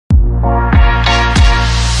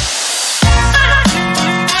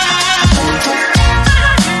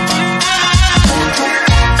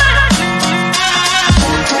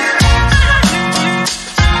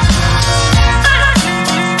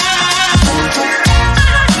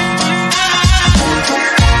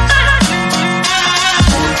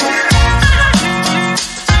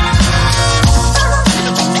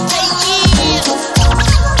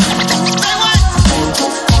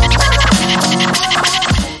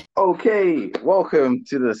Okay, welcome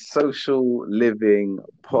to the Social Living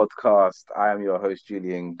Podcast. I am your host,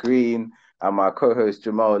 Julian Green, and my co-host,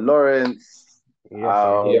 Jamal Lawrence. Yes,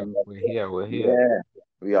 I'm here. Um, We're here. We're here. yeah,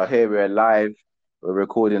 we are here. We're live. We're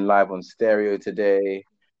recording live on stereo today.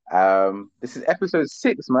 This is episode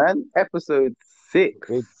six, man. Episode six.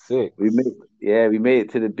 Big We made, six. we made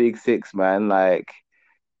it to the big six, man. Like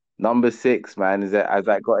number six, man. Has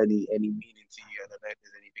that got any meaning to you? I don't know if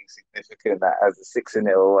there's anything significant that has a six in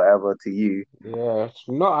it or whatever to you. Yeah,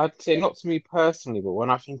 not I'd say not to me personally, but when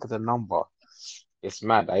I think of the number, it's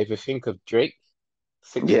mad. I either think of Drake,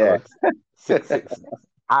 six Yeah. God, 666,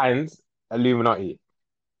 and Illuminati,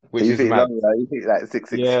 which You is think mad. long, like, you think like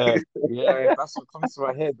 666. Yeah, yeah, that's what comes to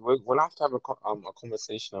my head. We'll have to have a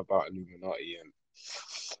conversation about Illuminati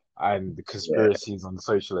and the Yeah, conspiracies on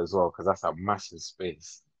social as well, because that's a yeah, massive trust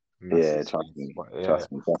space. me, But yeah.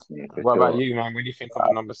 trust me, for What about sure. you, man? When you think of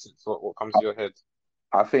a number six, what comes to your head?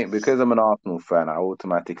 I think because I'm an Arsenal fan, I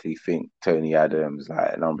automatically think Tony Adams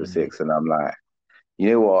like number Mm. six, and I'm like, you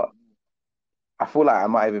know what? I feel like I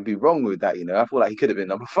might even be wrong with that. I feel like he could have been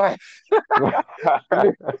number five.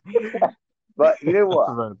 But you know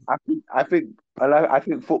what? Man. I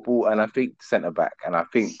think football, and I think centre back, and I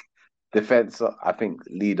think defense. I think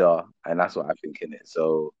leader, and that's what I think in it.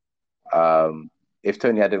 So Um, if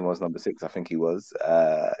Tony Adams was number six, I think he was.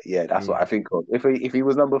 Yeah, that's what I Mm. think of. If he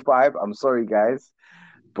was number five, I'm sorry, guys,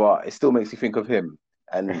 but it still makes you think of him.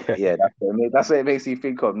 And yeah, that's what it makes you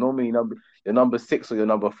think of. Normally, your number six or your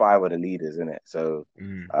number five are the leaders, isn't it? So,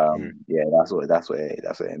 Mm. Mm. yeah, that's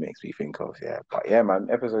what it makes me think of. Yeah, but yeah, man,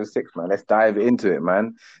 episode six, man. Let's dive into it,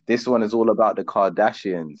 man. This one is all about the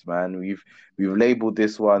Kardashians, man. We've labeled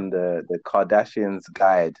this one the Kardashians'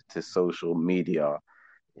 Guide to Social Media.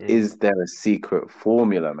 Mm. Is there a secret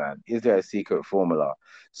formula, man? Is there a secret formula?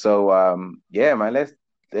 So yeah, man,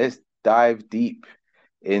 let's dive deep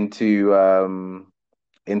into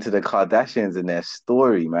into the Kardashians and their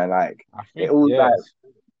story, man. Like I it think, all like yes.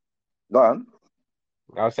 go on.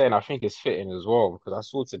 I was saying I think it's fitting as well because I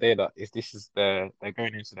saw today that if this is they're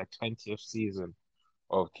going into their 20th season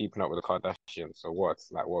of Keeping Up with the Kardashians. So what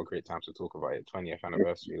a great time to talk about it. 20th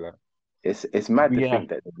anniversary, like. It's mad to Yeah. think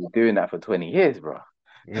that they've been doing that for 20 years, bro.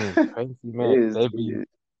 20 It minutes. is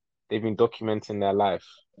They've been documenting their life,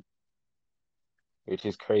 which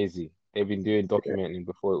is crazy. They've been doing documenting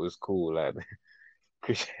before it was cool. Like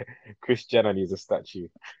Chris, Chris Jenner needs a statue.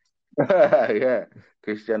 yeah.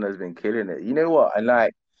 Cristiano's been killing it. You know what? And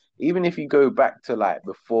like, even if you go back to like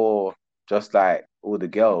before, just like all the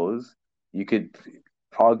girls, you could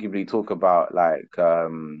arguably talk about like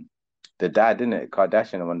the dad, didn't it?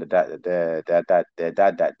 Kardashian, when the dad, their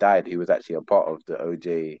dad that died, he was actually a part of the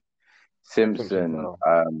OJ Simpson Simpson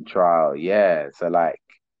Towel. trial. Yeah. So like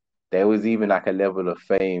there was even like a level of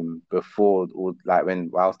fame before, all like when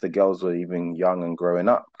whilst the girls were even young and growing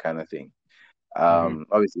up, kind of thing. Mm.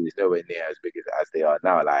 Obviously it's nowhere near as big as they are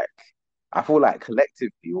now. Like I feel like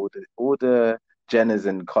collectively all the Jenners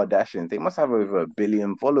and Kardashians, they must have over 1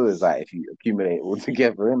 billion followers, like if you accumulate all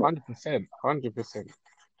together, innit? 100%. 100%.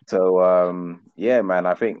 So yeah, man,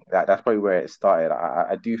 I think that's probably where it started.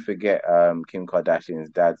 I do forget Kim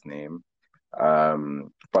Kardashian's dad's name.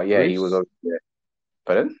 But yeah, he was Bruce? obviously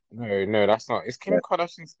pardon? No, no, that's not. It's Kim Yeah.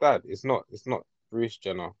 Kardashian's dad. It's not Bruce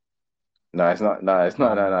Jenner. No, it's not. No, it's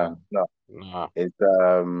not. Nah, No, nah, no, no. nah. It's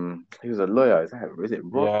he was a lawyer. Is it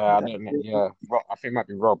Rob Yeah, I don't know. Kardashian? Yeah, Rob, I think it might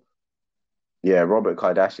be Rob. Yeah, Robert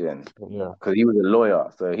Kardashian. Yeah. Because he was a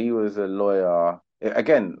lawyer. So he was a lawyer.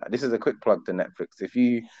 Again, this is a quick plug to Netflix. If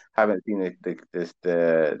you haven't seen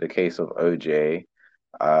the case of OJ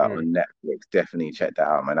Mm. on Netflix, definitely check that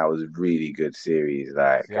out, man. That was a really good series.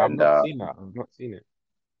 Like, See, I've and not seen that. I've not seen it.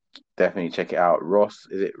 definitely check it out. Ross,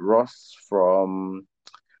 is it Ross from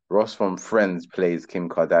Friends plays Kim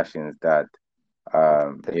Kardashian's dad.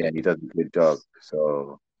 Yeah, he does a good job.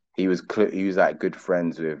 So he was like good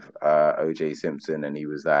friends with OJ Simpson, and he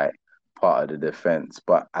was like part of the defense.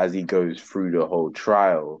 But as he goes through the whole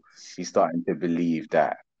trial, he's starting to believe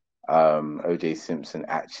that OJ Simpson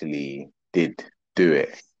actually did do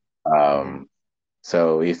it. Mm. Um,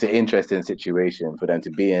 so it's an interesting situation for them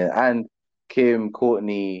to be in, and Kim,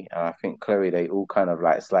 Courtney, and I think Chloe, they all kind of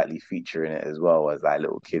like slightly feature in it as well as like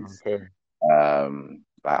little kids Okay.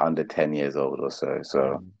 like under 10 years old or so. So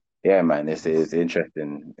Mm. yeah, man, this is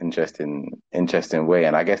interesting way.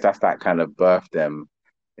 And I guess that's that kind of birthed them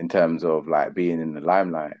in terms of like being in the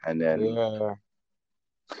limelight. And then Yeah.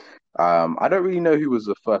 I don't really know who was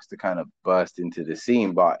the first to kind of burst into the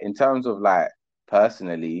scene, but in terms of like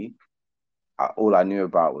personally, all I knew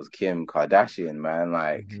about was Kim Kardashian, man.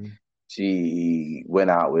 Like Hmm. she went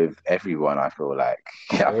out with everyone, I feel like.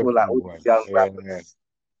 I feel like all these Everyone. young Yeah. rappers.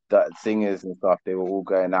 the singers and stuff, they were all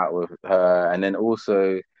going out with her, and then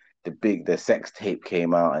also the sex tape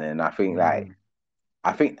came out, and then Mm.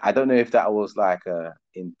 I think I don't know if that was like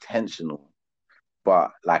intentional,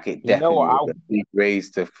 but like it You know definitely was what? a big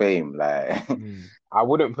raise to fame. Like I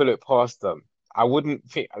wouldn't put it past them. I wouldn't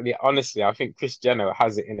think, yeah, honestly, I think Kris Jenner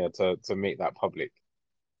has it in her to make that public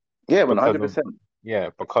yeah, one because hundred of, percent, yeah,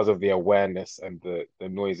 because of the awareness and the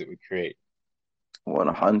noise it would create.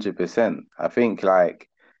 100%. I think like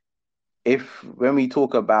if when we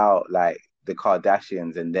talk about like the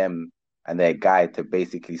Kardashians and them and their guide to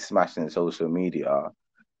basically smashing social media,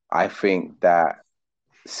 I think that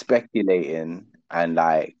speculating and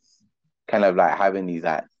like kind of like having these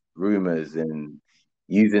like rumors and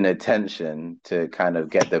using attention to kind of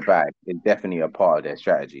get the bag is definitely a part of their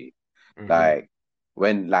strategy. Hmm. Like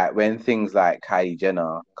when things like Kylie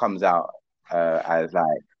Jenner comes out as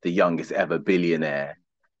like the youngest ever billionaire,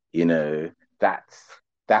 you know, that's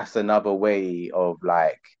that's another way of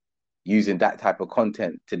like using that type of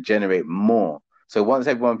content to generate more. So once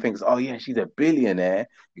everyone thinks, oh yeah, she's a billionaire,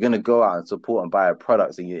 you're gonna go out and support and buy her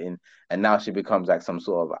products, and now she becomes like some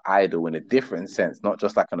sort of idol in a different sense, not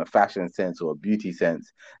just like in a fashion sense or a beauty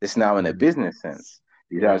sense. It's now in a Hmm. business sense.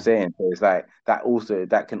 You know what I'm Yeah. saying? So it's like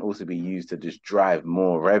that can also be used to just drive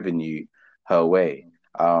more revenue her way.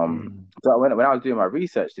 Mm. So when I was doing my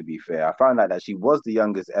research, to be fair, I found out that she was the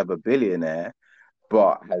youngest ever billionaire,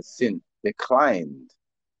 but has since declined.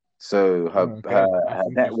 So Oh, okay, her that's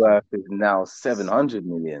net interesting. worth is now 700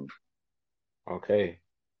 million Okay.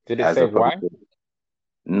 Did it as say opposed why? to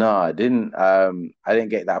no, I didn't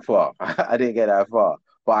get that far. I didn't get that far.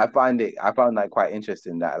 But I found that quite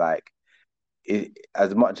interesting that like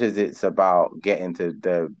as much as it's about getting to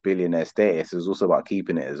the billionaire status, it's also about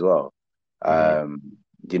keeping it as well. Hmm. Um,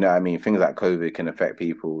 you know what I mean? Things like COVID can affect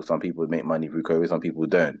people. Some people make money through COVID, some people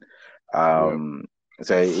don't. Yeah. Um,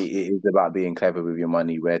 so it is about being clever with your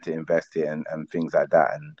money, where to invest it, and things like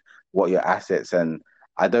that, and what your assets. And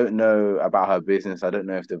I don't know about her business. I don't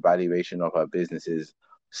know if the valuation of her businesses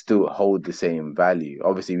still hold the same value.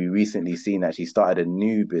 Obviously, we recently seen that she started a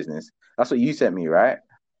new business. That's what you sent me, right?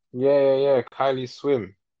 Yeah. Kylie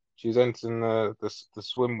Swim. She's entering the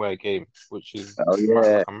swimwear game, which is Oh like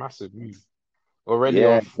yeah, a massive move. Already yeah.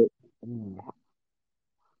 on. Ooh,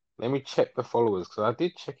 let me check the followers because I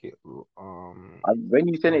did check it. When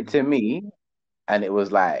you sent it Um, to me, and it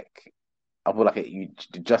was like, I feel like you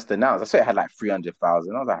just announced. I saw it had like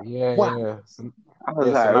 300,000. I was like, yeah, wow. yeah. So, I was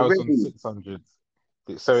yeah, like, so now it's on already 600.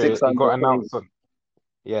 So it got 600K. announced on,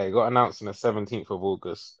 yeah, it got announced on the 17th of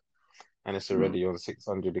August, and it's Mm. already on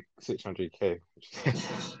 600K.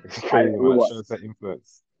 It's I, crazy, man. It what? shows that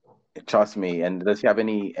influence. Trust me. And does she have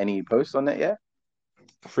any posts on it yet?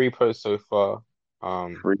 Three posts so far.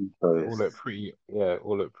 Um, Free all look posts. pretty, yeah,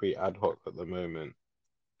 all look pretty ad hoc at the moment.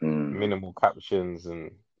 Mm. Minimal captions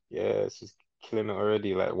and yeah, it's just killing it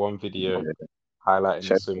already. Like one video Yeah. highlighting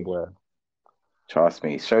the Show, swimwear. trust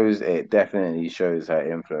me. Shows it definitely shows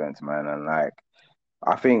her influence, man. And like,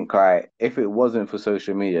 I think like if it wasn't for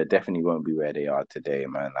social media, definitely won't be where they are today,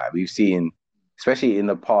 man. Like we've seen, especially in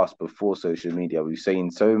the past before social media, we've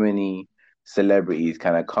seen so many celebrities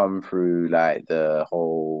kind of come through like the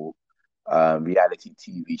whole reality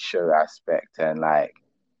TV show aspect, and like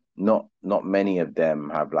not many of them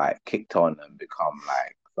have like kicked on and become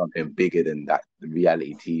like something bigger than that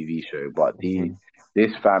reality TV show. But the Hmm.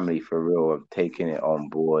 this family for real have taken it on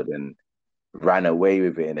board and ran away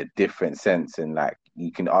with it in a different sense. And like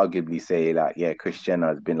you can arguably say like, yeah, Kris Jenner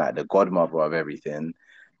has been like the godmother of everything.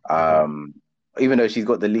 Hmm. Um, even though she's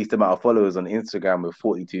got the least amount of followers on Instagram with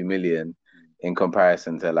 42 million in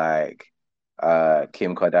comparison to like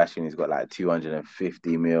Kim Kardashian, who's got like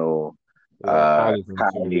 250 mil. Yeah, Kylie's on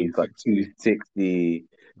Kylie's got 260. 260.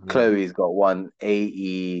 Yeah, Chloe's got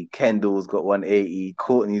 180. Kendall's got 180.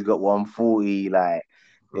 Courtney's got 140. Like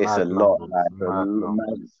it's a mad lot. numbers, Like mad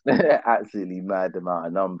numbers. absolutely mad amount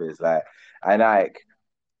of numbers. Like and like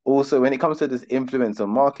also when it comes to this influence on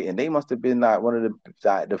marketing, they must have been like one of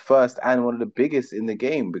the first and one of the biggest in the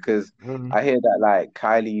game because Mm, I hear that like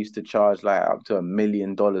Kylie used to charge like up to $1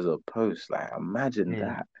 million a post. Like imagine mm.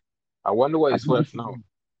 that. I wonder what it's worth now.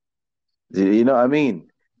 Do you know what I mean?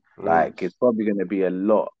 Mm, Like it's probably going to be a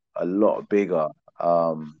lot bigger,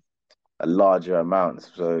 um, a larger amount.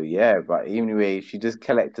 So yeah, but anyway, if she just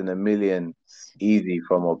collecting 1 million easy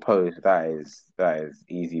from a post, that is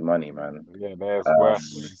easy money, man. yeah, there's worse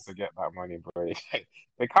Um, ways to get that money, bro.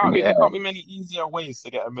 yeah, There can't be many easier ways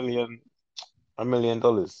to get $1 million.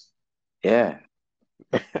 yeah.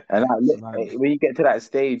 And like, It's mad. when you get to that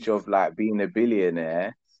stage of like being a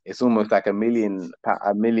billionaire, it's almost like $1 million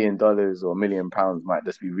or £1 million might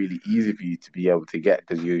just be really easy for you to be able to get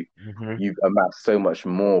because Hmm. you've amassed so much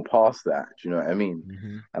more past that. Do you know what I mean?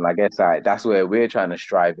 Hmm. And I guess like that's where we're trying to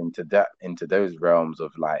strive into those realms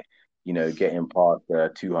of like, getting past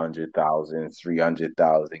the 200,000,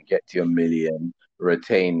 300,000, get to a million,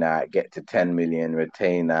 retain that, get to 10 million,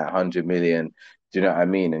 retain that, 100 million. Do you know what I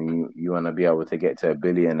mean? And you want to be able to get to a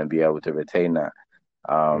billion and be able to retain that. Mm.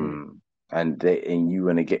 Um, and you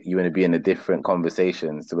want to be in a different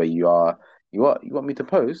conversations to where you are. You want me to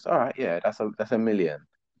post? All right, yeah, that's a million.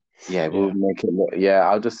 Yeah, we'll Yeah. make it look. Yeah,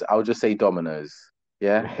 I'll just say Domino's.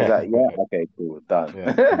 Yeah, is that yeah? Okay, cool, done.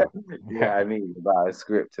 Yeah, cool. Yeah, I mean about a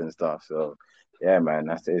script and stuff. So yeah, man,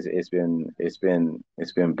 it's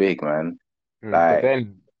been big, man. Mm. But Like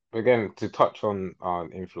then again, to touch on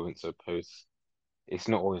influencer posts, it's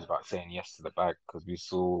not always about saying yes to the bag because we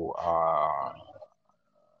saw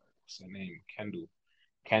what's her name?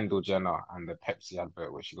 Kendall Jenner and the Pepsi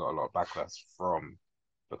advert where she got a lot of backlash from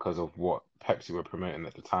because of what Pepsi were promoting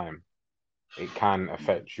at the time. It can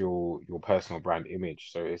affect your personal brand image.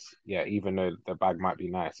 So it's yeah, even though the bag might be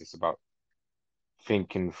nice, it's about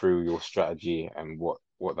thinking through your strategy and what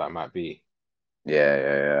that might be. yeah,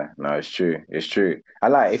 yeah, yeah. No, it's true. It's true. I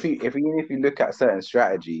like if you look at certain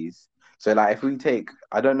strategies. So like if we take,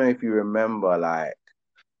 I don't know if you remember, like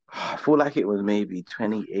I feel like it was maybe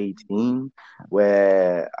 2018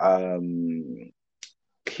 where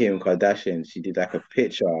Kim Kardashian, she did like a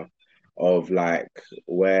picture of like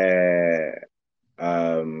where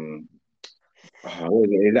um what was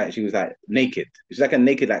it? It was like she was like naked. It's like a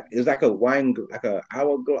naked, like it was like a like a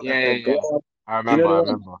hourglass, Yeah, like a yeah, yeah. glass. I Do you know remember, the I one?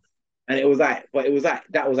 remember. And it was like, but it was like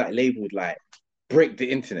that was like labeled like break the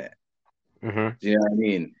internet. Hmm. Do you know what I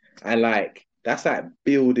mean? And like that's like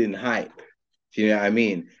building hype. Do you know what I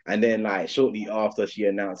mean? And then like shortly after she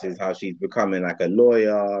announces how she's becoming like a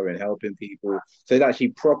lawyer and helping people. So that she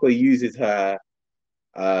proper uses her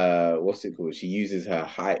what's it called? She uses her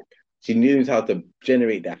hype. She knows how to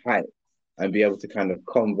generate the hype and be able to kind of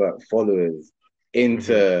convert followers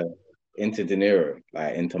Hmm. into dinero,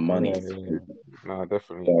 like into Yeah, money. yeah, yeah. No,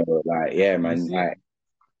 definitely. So like yeah, You man, see it, like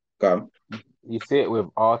go on. you see it with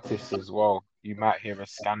artists as well. You might hear a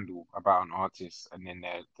scandal about an artist and then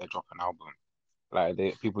they drop an album. Like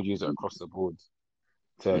people use it across the board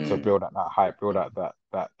to Mm. build up that hype, build up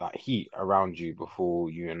that heat around you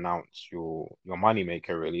before you announce your money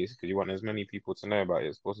maker release because you want as many people to know about it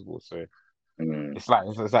as possible. So Mm. it's like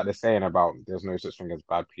the saying about there's no such thing as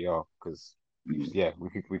bad PR because Mm. yeah,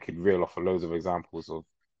 we could reel off loads of examples of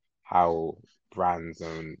how brands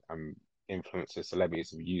and influencers,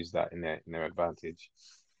 celebrities have used that in their advantage.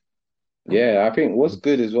 Yeah, I think what's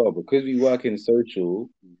good as well because we work in social,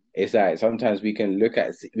 it's like sometimes we can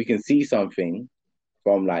see something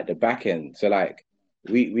from like the back end. So like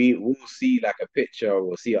we will see like a picture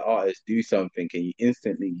or see an artist do something, and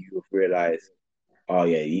you realize, oh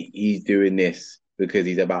yeah, he's doing this because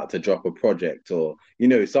he's about to drop a project or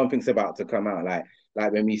something's about to come out.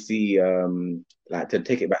 Like when we see like to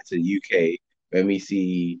take it back to the UK, when we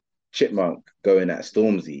see Chipmunk going at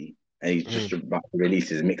Stormzy and he's just Mm, about to release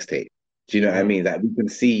his mixtape. Do you know what I mm. mean? Like we can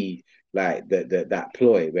see like that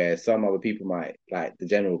ploy where some other people might like the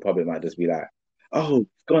general public might just be like, oh,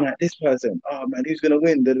 it's gone at this person. Oh man, who's gonna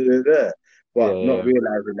win? Da, da, da, da. Yeah, But not yeah.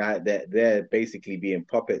 realizing that they're basically being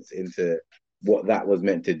puppets into what that was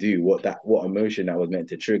meant to do, what emotion that was meant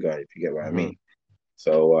to trigger, if you get what I Hmm. mean.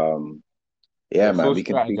 So Yeah, yeah, it's man, all we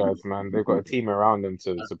can see. strategized, man. They've got a team around them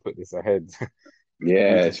to put this ahead.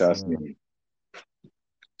 We Yeah, just trust me,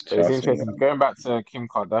 But it's trust me, interesting man. going back to Kim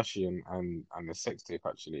Kardashian and the sex tape.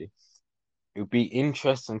 Actually, it would be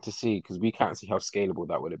interesting to see because we can't see how scalable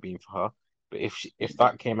that would have been for her. But if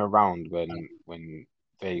that came around when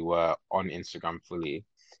they were on Instagram fully,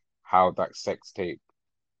 how that sex tape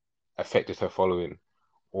affected her following,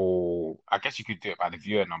 or I guess you could do it by the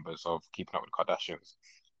viewer numbers of Keeping Up with Kardashians,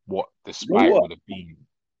 what the You know spike what? would have been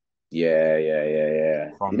Yeah, yeah, yeah, yeah.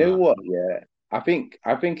 You from know that. what? Yeah, I think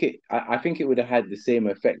it would have had the same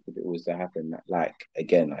effect if it was to happen like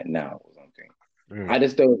again, like now or something. Mm, I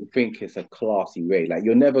just don't think it's a classy way. Like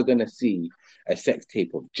you're never gonna see a sex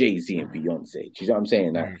tape of Jay-Z and Beyonce. Do you know what I'm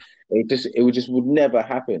saying? Like mm, it would never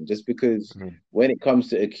happen just because mm, when it comes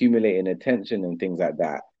to accumulating attention and things like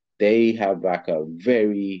that, they have like a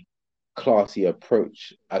very classy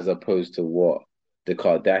approach as opposed to what the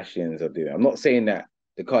Kardashians are doing. I'm not saying that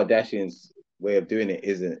the Kardashians' way of doing it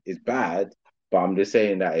is bad, but I'm just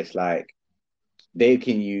saying that it's like they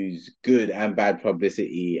can use good and bad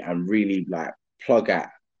publicity and really like plug at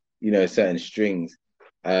certain strings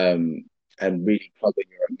um and really plug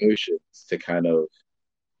in your emotions to kind of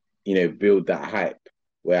build that hype.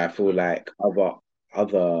 where I feel like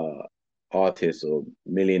other artists or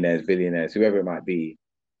millionaires, billionaires, whoever it might be,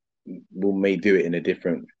 will may do it in a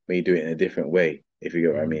different way, if you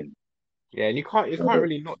get what I Mhm. mean. Yeah, and you can't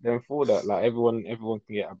really knock them for that. Like everyone can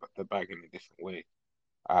get the bag in a different way.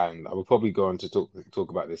 And I will probably go on to talk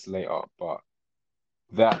about this later, but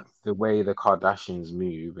that the way the Kardashians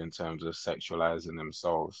move in terms of sexualizing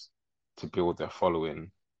themselves to build their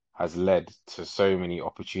following has led to so many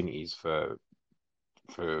opportunities for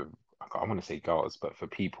I want to say girls, but for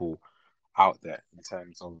people out there in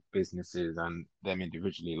terms of businesses and them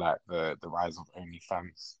individually, like the rise of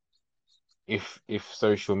OnlyFans. If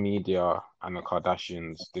social media and the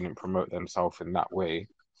Kardashians didn't promote themselves in that way,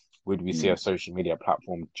 would we see Mm. a social media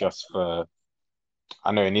platform just for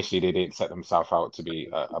I know initially they didn't set themselves out to be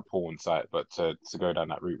a porn site, but to go down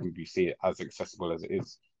that route, would we see it as accessible as it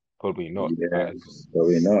is? Probably not. Yeah, Like, it's just,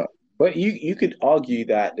 probably not. But you could argue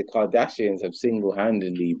that the Kardashians have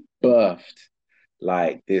single-handedly birthed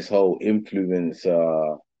like this whole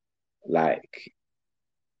influencer, like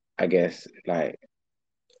I guess like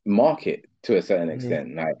market to a certain Mhm,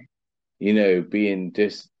 extent. Like, being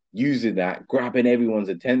just using that, grabbing everyone's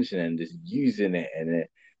attention and just using it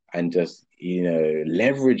and just,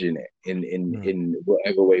 leveraging it mhm, in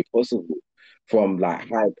whatever way possible, from like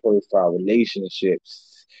high profile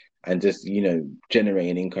relationships and just,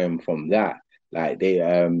 generating income from that. Like they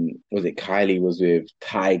was it Kylie was with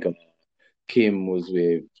Tiger, Kim was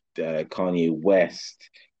with Kanye West.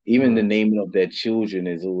 Even the mhm, naming of their children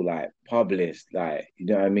is all like published. Like, you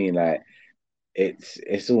know what I mean? Like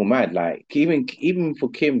it's all mad. Like even for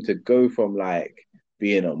Kim to go from like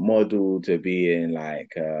being a model to being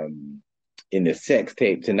like in the sex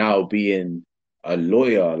tape to now being a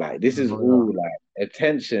lawyer, like this a is lawyer. all like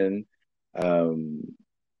attention um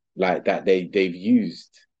like that they've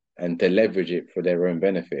used and to leverage it for their own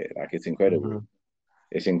benefit. Like it's incredible. Mhm,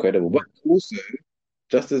 It's incredible. But mhm, also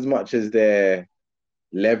just as much as they're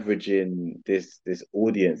leveraging this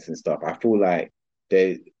audience and stuff, I feel like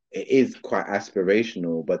there it is quite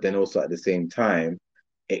aspirational, but then also at the same time,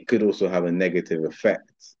 it could also have a negative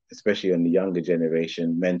effect, especially on the younger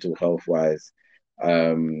generation, mental health wise.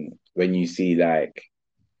 When you see like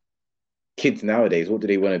kids nowadays, what do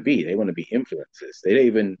they want to be? They want to be influencers. They don't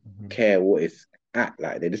even mhm. care what it's at.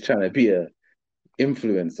 Like they're just trying to be a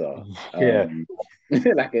influencer. Yeah,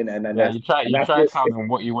 Like and yeah. that's You try what. and tell them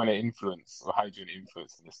what you want to influence or how you want to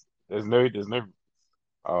influence this. There's no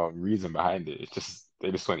reason behind it. It's just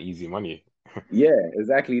they just want easy money. Yeah,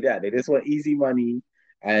 exactly that. They just want easy money,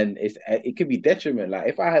 and it could be detriment. Like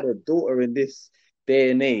if I had a daughter in this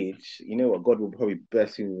day and age, you know what? God will probably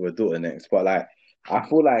bless me with a daughter next. But like, I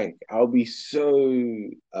feel like I'll be so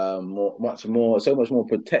much more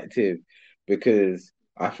protective because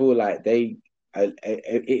I feel like it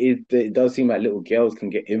does seem like little girls can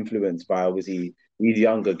get influenced by obviously these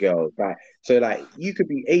younger girls. Like you could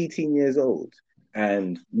be 18 years old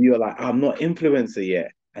and you're like, I'm not influencer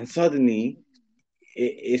yet, and suddenly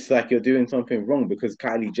it's like you're doing something wrong because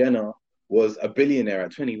Kylie Jenner was a billionaire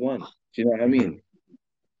at 21. Do you know what I Mhm, mean?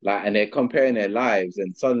 Like, and they're comparing their lives,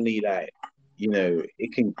 and suddenly, like,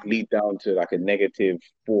 it can lead down to like a negative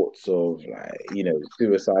thoughts of like,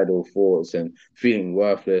 suicidal thoughts and feeling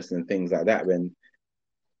worthless and things like that. When,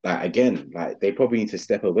 like, again, like they probably need to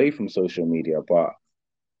step away from social media, but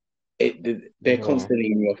they're yeah,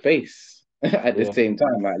 constantly in your face at the yeah. same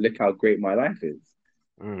time. Like, look how great my life is.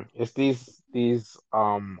 It's these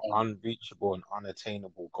unreachable and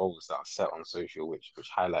unattainable goals that are set on social, which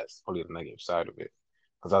highlights probably the negative side of it.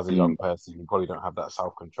 Because as a Mm, young person, you probably don't have that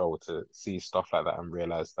self-control to see stuff like that and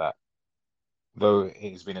realize that though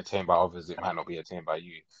it's been attained by others, it might not be attained by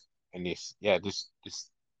you. And this, yeah, just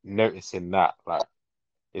noticing that, like,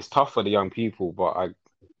 it's tough for the young people, but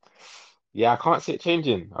yeah, I can't see it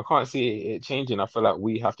changing. I can't see it changing. I feel like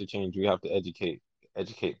we have to change. We have to educate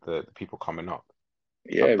the people coming up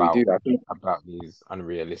yeah, we do. about I think. about these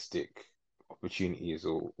unrealistic opportunities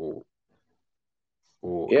or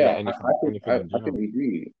Yeah, yeah, anything in I think general. we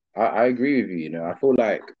do. I agree with you. I feel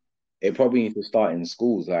like it probably needs to start in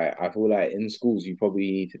schools. Like I feel like in schools you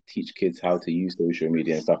probably need to teach kids how to use social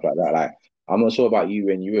media and stuff like that. Like I'm not sure about you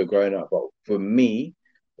when you were growing up, but for me,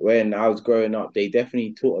 when I was growing up, they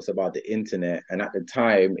definitely taught us about the internet. And at the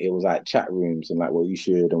time, it was like chat rooms and like what you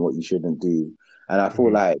should and what you shouldn't do. And I feel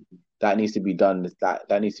Hmm. like that needs to be done.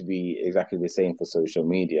 That needs to be exactly the same for social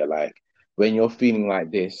media. Like when you're feeling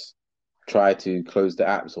like this, try to close the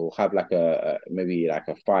apps or have like maybe like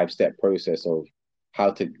a 5-step process of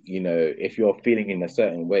how to, if you're feeling in a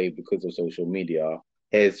certain way because of social media,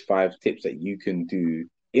 here's 5 tips that you can do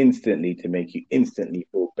instantly to make you instantly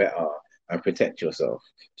feel better and protect yourself.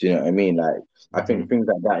 Do you know what I mean? Like, I think Hmm. things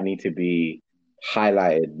like that need to be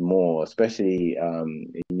highlighted more, especially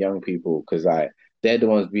in young people, because like they're the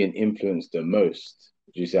ones being influenced the most.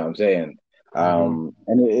 Do you see what I'm saying? Hmm.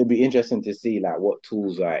 And it'd be interesting to see like what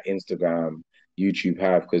tools like Instagram, YouTube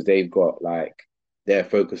have, because they've got like they're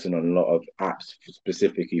focusing on a lot of apps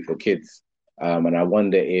specifically for kids. And I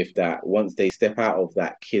wonder if that once they step out of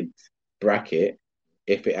that kid bracket,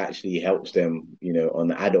 if it actually helps them, on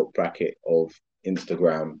the adult bracket of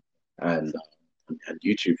Instagram and, and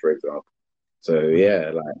YouTube, for example. So Hmm.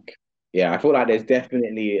 yeah, like I feel like there's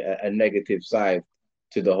definitely a negative side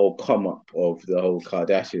to the whole come up of the whole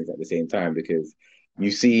Kardashians at the same time because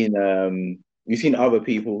you've seen other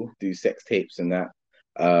people do sex tapes and that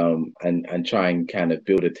and try and kind of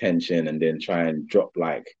build attention and then try and drop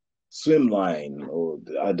like swim line or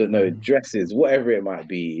I don't know Hmm. dresses whatever it might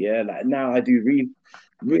be, yeah, like now I do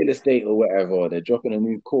real estate or whatever, or they're dropping a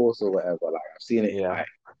new course or whatever, like I've seen it in Yeah. like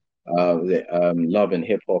love and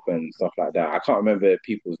hip hop and stuff like that. I can't remember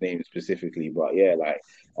people's names specifically, but yeah, like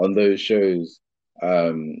on those shows,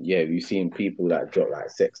 yeah, we've seen people that drop like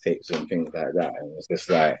sex tapes and things like that, and it's just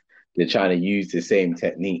like they're trying to use the same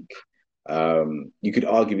technique. You could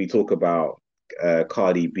arguably talk about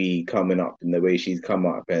Cardi B coming up and the way she's come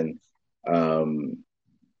up, and um,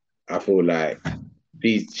 I feel like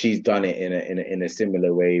she's done it in a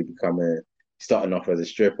similar way, becoming starting off as a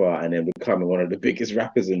stripper and then becoming one of the biggest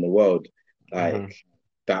rappers in the world. Like Hmm.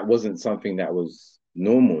 that wasn't something that was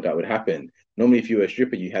normal that would happen. Normally, if you were a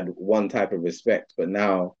stripper, you had one type of respect, but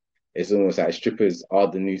now it's almost like strippers are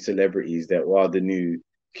the new celebrities that are the new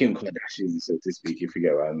Kim Kardashian, so to speak, if you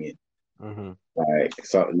get what I mean. Hmm. Like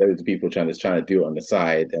so loads of people trying to do it on the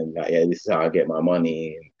side and like, yeah, this is how I get my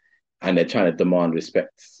money and they're trying to demand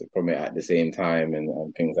respect from it at the same time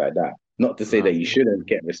and things like that. Not to say No, that you shouldn't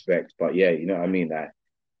get respect, but yeah, you know what I mean? Like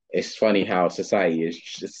it's funny how society is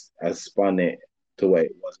just has spun it to where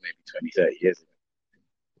it was maybe 20, 30 years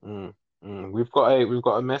ago. mm, we've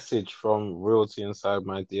got a message from royalty inside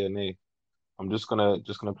my DNA. I'm just gonna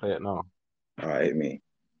play it now. All right, me.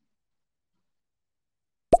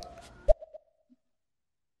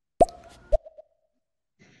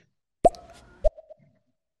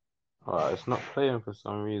 It's not playing for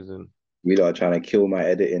some reason. We are trying to kill my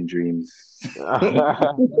editing dreams. Yeah,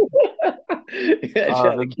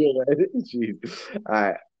 trying to The, kill my editing dreams. All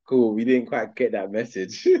right, cool. We didn't quite get that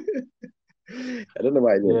message. I don't know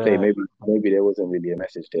why it didn't play. yeah, Maybe there wasn't really a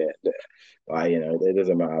message there. But it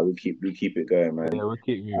doesn't matter. We keep it going, man. yeah, we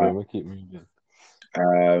keep Uh, moving, we keep moving.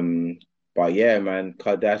 um, but yeah, man,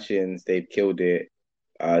 Kardashians, they've killed it.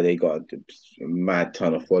 They got a mad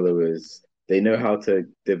ton of followers. They know how to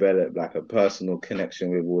develop like a personal connection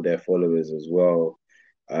with all their followers as well.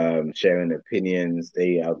 Sharing opinions.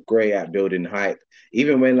 They are great at building hype.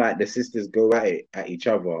 Even when like the sisters go at it at each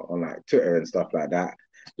other on like Twitter and stuff like that.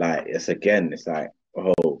 Like it's like,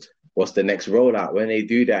 oh, what's the next rollout? When they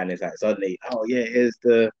do that and it's like suddenly, oh yeah, here's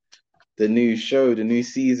the new show, the new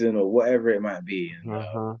season, or whatever it might be. And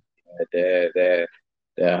Hmm. they're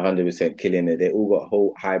 100% killing it. They all got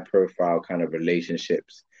whole high profile kind of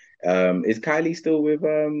relationships. Is Kylie still with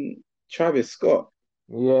Travis Scott?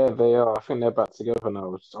 Yeah, they are. I think they're back together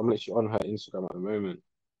now. I'm literally on her Instagram at the moment,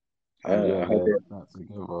 and yeah, I heard they're there, back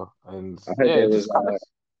together. And I heard yeah, there it was just kind of.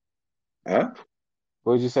 huh?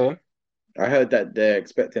 What was you saying? I heard that they're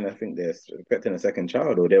expecting. I think they're expecting a second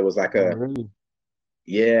child, or there was like Oh, a really?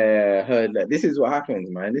 yeah. I heard that this is what happens,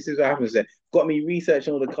 man. This is what happens. That got me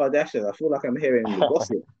researching all the Kardashians. I feel like I'm hearing the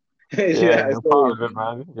gossip. You know Yeah, what I'm you're part saying? of it,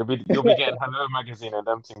 man. You'll be getting Hello magazine and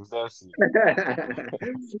them things there soon.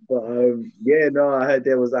 But yeah, no, I heard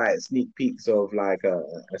there was like sneak peeks of like a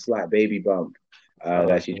slight baby bump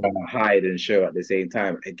that she trying Okay. to hide and show at the same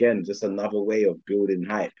time. Again, just another way of building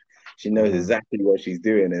hype. She knows Hmm. exactly what she's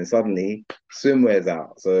doing, and suddenly swimwear's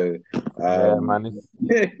out. So Yeah, um, man.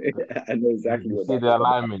 I know exactly You what see that the is about.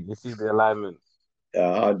 alignment. You see the alignment.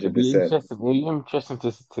 It'd be 100%. interesting. It'd be interesting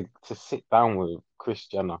to sit down with Chris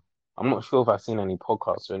Jenner. I'm not sure if I've seen any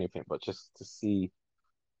podcasts or anything, but just to see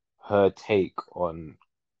her take on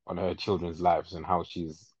her children's lives and how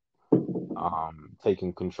she's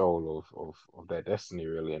taking control of their destiny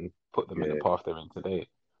really and put them in the Yeah, path they're in today.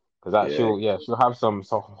 Because that yeah, she'll have some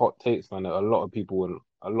hot takes, man, that a lot of people and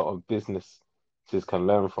a lot of businesses can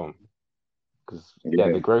learn from. Because yeah,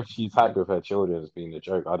 yeah. the growth she's had with her children has been a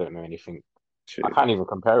joke. I don't know anything. I True. can't even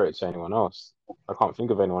compare it to anyone else. I can't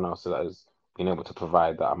think of anyone else that has been able to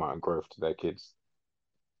provide that amount of growth to their kids.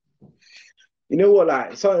 You know what?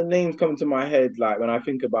 Like certain names come to my head. Like when I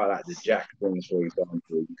think about like the Jacksons, for example,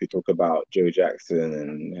 you could talk about Joe Jackson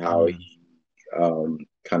and how Mm. he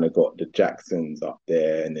kind of got the Jacksons up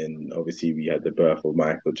there, and then obviously we had the birth of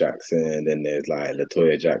Michael Jackson, and then there's like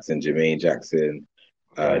Latoya Jackson, Jermaine Jackson,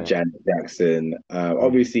 Yeah. Janet Jackson. Mm.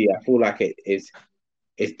 Obviously, I feel like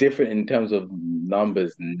it's different in terms of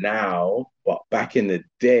numbers now, but back in the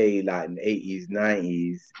day, like in the 80s,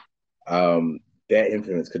 90s, um, their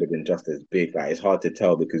influence could have been just as big. Like it's hard to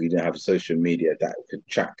tell because you didn't have social media that could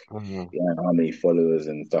track, Mm. how many followers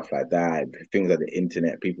and stuff like that. Things like the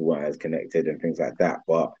internet, people weren't as connected and things like that.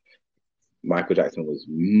 But Michael Jackson was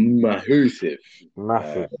massive. Uh,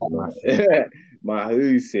 Massive, massive.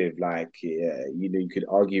 massive. Like, yeah, you could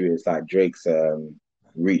argue it's like Drake's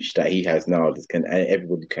reach that he has now. Just can and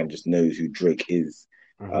everybody can just knows who Drake is,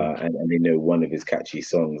 Hmm. and they know one of his catchy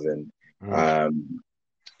songs. And Mm. um,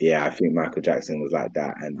 yeah, I think Michael Jackson was like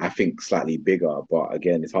that, and I think slightly bigger. But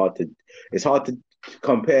again, it's hard to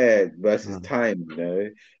compare versus Mm. time.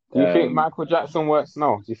 Do you think Michael Jackson works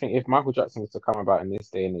now? Do you think if Michael Jackson was to come about in this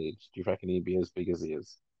day and age, do you reckon he'd be as big as he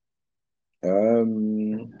is?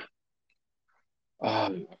 Um, I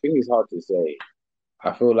think it's hard to say.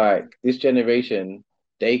 I feel like this generation,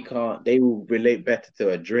 they will relate better to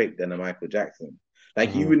a Drake than a Michael Jackson.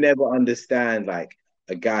 Like you Hmm. would never understand like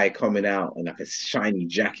a guy coming out in like a shiny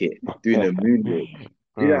jacket doing a moonwalk.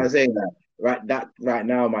 You know what I'm Mm. saying? Like that right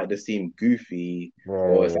now might just seem goofy Yeah,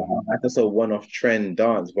 or it's yeah, like oh, that's just a one-off trend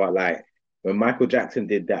dance. But like when Michael Jackson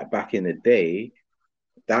did that back in the day,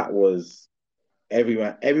 that was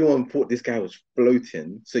everyone thought this guy was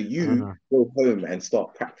floating. So yeah. you go home and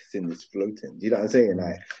start practicing this floating. Do you know what I'm saying?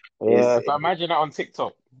 Like Mm. it's Yeah, but imagine that on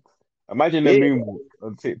TikTok. Imagine the yeah, moonwalk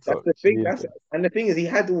on that's TikTok. the thing. That's Jesus. and the thing is he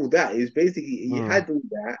had all that. Is basically he Mm. had all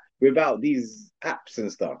that without these apps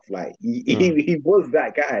and stuff. Like he, Mm. he, he was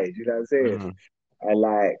that guy. Do you know what I'm saying? Mm. And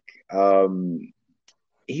like um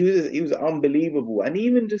he was unbelievable. And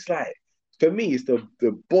even just like for me, it's the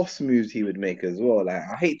boss moves he would make as well. Like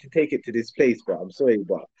I hate to take it to this place, but I'm sorry,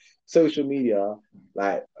 but social media,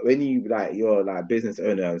 like when you like you're like business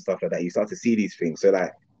owner and stuff like that, you start to see these things. So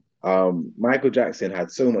like Michael Jackson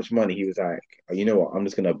had so much money, he was like, you know what, I'm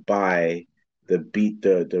just gonna buy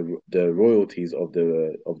the royalties of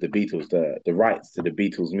the Beatles, the rights to the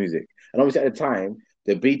Beatles music. And obviously at the time,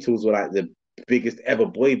 the Beatles were like the biggest ever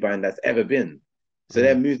boy band that's ever been. So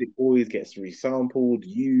their Mm. music always gets resampled,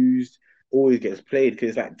 used, always gets played because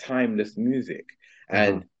it's like timeless music. Mm.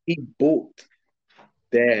 And he bought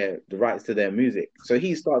the rights to their music. So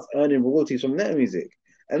he starts earning royalties from their music.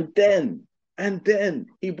 And then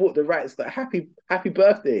he bought the rights to Happy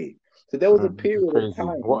Birthday. So there was a This is period of crazy.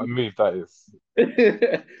 What a time. move that is.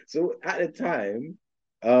 So at the time,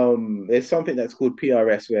 there's something that's called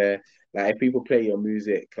PRS where like if people play your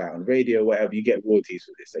music like on radio or whatever, you get royalties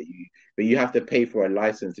for this. But you have to pay for a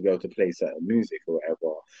license to be able to play certain music or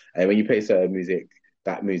whatever. And when you play certain music,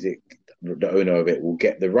 that music, the owner of it will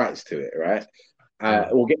get the rights to it, right?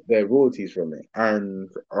 Mm. Will get their royalties from it. And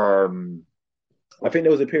I think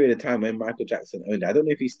there was a period of time when Michael Jackson owned it. I don't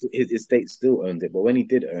know if his estate still owns it, but when he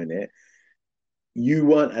did own it, you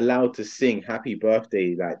weren't allowed to sing Happy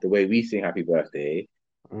Birthday like the way we sing Happy Birthday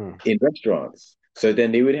Mm. in restaurants. So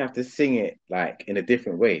then they would have to sing it like in a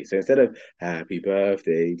different way. So instead of Happy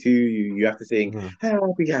Birthday to you, you have to sing Mm.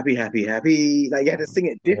 Happy, Happy, Happy, Happy. Like you had to sing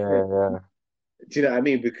it Yeah, different. yeah. Do you know what I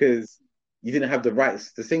mean? Because you didn't have the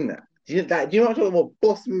rights to sing that. Do you know what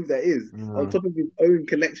boss move that is? On Mm. top of his own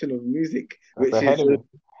collection of music, That's which is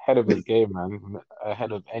ahead of his game, man.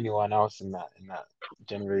 Ahead of anyone else in that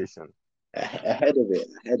generation. ahead of it,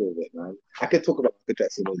 man. I could talk about Michael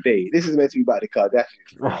Jackson all day. This is meant to be about the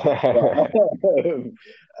Kardashians.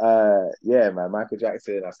 But yeah, man, Michael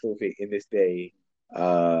Jackson, I still think in this day,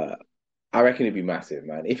 uh, I reckon it'd be massive,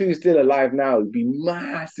 man. If he was still alive now, it'd be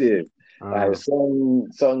massive. Like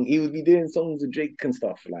Mm. he would be doing songs with Drake and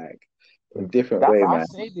stuff, like in a different That way, I man.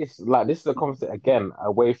 say this like this is a conversation again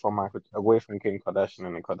away from Kim Kardashian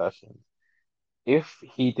and the Kardashians. If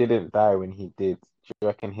he didn't die when he did, do you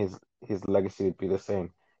reckon his legacy would be the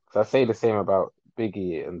same? Because I say the same about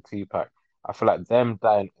Biggie and Tupac. I feel like them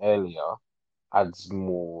dying earlier adds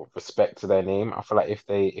more respect to their name. I feel like if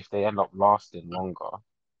they end up lasting longer,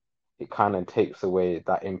 it kind of takes away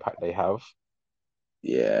that impact they have.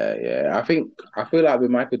 Yeah, yeah. I feel like with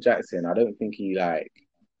Michael Jackson, I don't think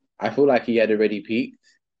I feel like he had already peaked.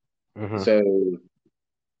 Hmm. So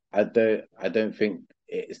I don't think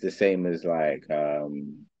it's the same as like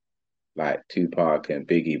Tupac and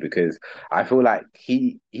Biggie because I feel like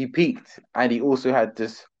he peaked and he also had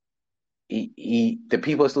this the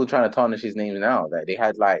people are still trying to tarnish his name now. Like they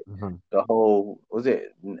had like Hmm. the whole was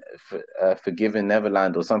it Forgiven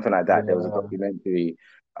Neverland or something like that. There was a Yeah. documentary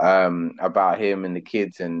about him and the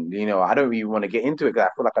kids, and I don't really want to get into it because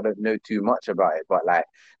I feel like I don't know too much about it, but like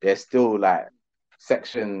there's still like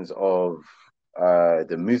sections of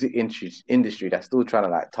the music industry that's still trying to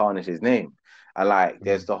like tarnish his name, and like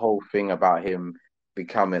there's Mm. the whole thing about him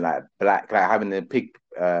becoming like black, like having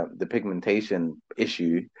the pigmentation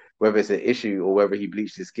issue, whether it's an issue or whether he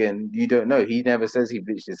bleached his skin, you don't know. He never says he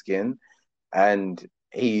bleached his skin, and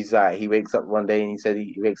he's like he wakes up one day and he said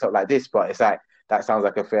he wakes up like this, but it's like that sounds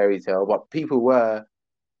like a fairy tale. But people were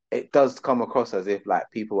it does come across as if like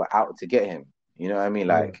people were out to get him. You know what I mean? Yeah.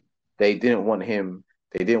 Like they didn't want him.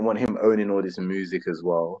 They didn't want him owning all this music as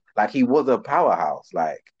well. Like he was a powerhouse.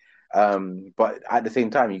 Like, but at the same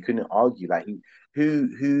time, you couldn't argue. Like who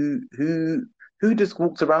who who who just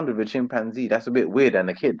walks around with a chimpanzee? That's a bit weird and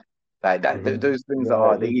a kid. Like that. Those things Yeah,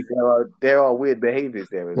 are it they is. there are weird behaviors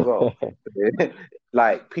there as well.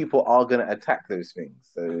 Like people are gonna attack those things.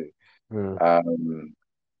 So Mm. um,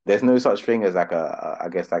 there's no such thing as like I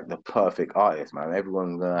guess like the perfect artist, man.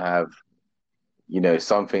 Everyone's gonna have,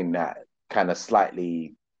 something that kind of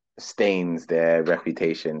slightly stains their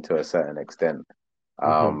reputation to a certain extent.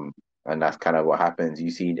 Hmm. Um, and that's kind of what happens.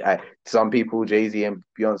 You see, some people, Jay-Z and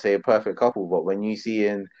Beyonce, a perfect couple, but when you see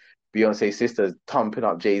in Beyonce's sisters thumping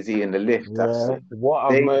up Jay-Z in the lift, Yeah, what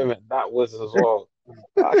a they moment that was as well.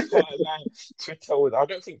 I can't lie. Twitter was, I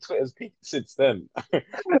don't think Twitter's peaked since then.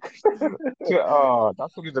 Twitter, oh,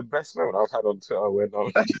 that's probably the best moment I've had on Twitter when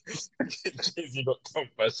Jay-Z got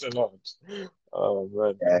dumped by Solange. Oh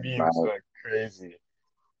man, the yeah, memes man. were crazy.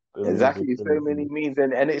 The memes were Exactly, so many crazy. memes,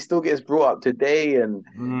 and it still gets brought up today, and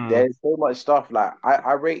Mm, there's so much stuff. Like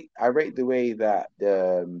I rate the way that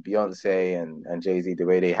Beyonce and Jay-Z, the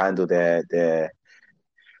way they handle their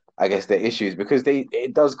I guess their issues, because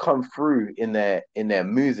it does come through in their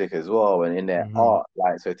music as well and in their hmm art,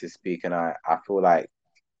 like so to speak. And I feel like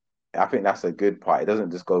I think that's a good part. It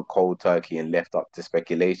doesn't just go cold turkey and left up to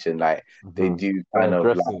speculation. Like they hmm do They kind of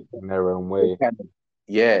address like it in their own they way. kind of,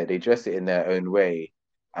 yeah, they dress it in their own way,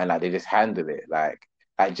 and like they just handle it.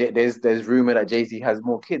 There's rumor that Jay Z has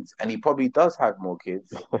more kids, and he probably does have more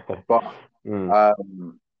kids, but Mm,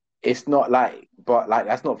 um, it's not like, but like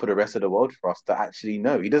that's not for the rest of the world for us to actually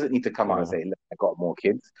know. He doesn't need to come out and yeah. say, "Look, I got more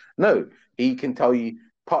kids." No, he can tell you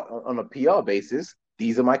on a PR basis,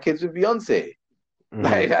 "These are my kids with Beyonce." Hmm.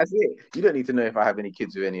 Like that's it. You don't need to know if I have any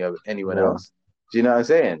kids with anyone Yeah. else. Do you know what I'm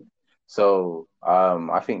saying? So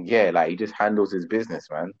I think yeah, like he just handles his business,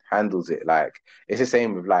 man. Handles it like it's the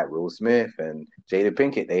same with like Will Smith and Jada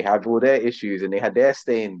Pinkett. They have all their issues and they had their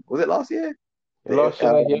stain. Was it last year? They, Last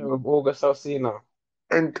year, yeah, with August Alsina.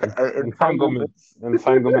 entanglement.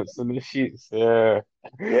 Entanglements in the sheets. Yeah.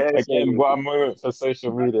 Yeah, Again, so what a moment for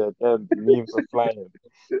social media. Again, memes are flying.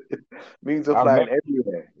 memes are I've flying never,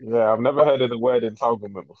 everywhere. yeah, I've never heard of the word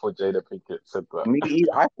entanglement before Jada Pinkett said that.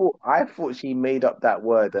 I thought she made up that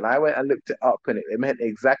word, and I went and looked it up, and it meant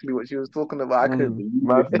exactly what she was talking about. I couldn't believe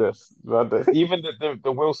it. Madness, madness. Even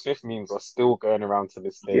the Will Smith memes are still going around to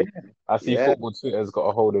this Yeah, day. I see yeah, football Twitter's got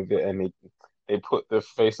a hold of it, and they put the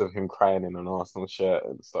face of him crying in an Arsenal shirt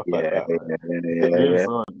and stuff like yeah, that. yeah, Like, yeah, it yeah, lives yeah.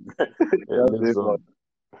 on. It It does lives live on. on.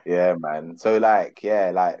 Yeah, man. So like,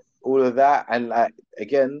 yeah, like all of that, and like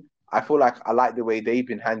again, I feel like I like the way they've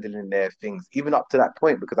been handling their things, even up to that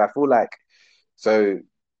point, because I feel like so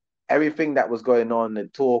everything that was going on, the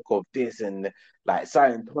talk of this and like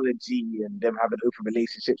Scientology and them having open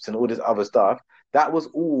relationships and all this other stuff, that was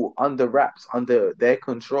all under wraps, under their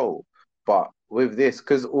control. But with this,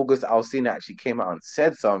 because August Alsina actually came out and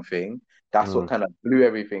said something, that's what Mm, kind of blew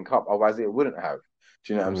everything up. Otherwise, it wouldn't have.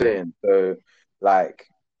 Do you know what I'm mm, saying? So, like,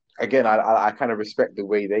 again, I kind of respect the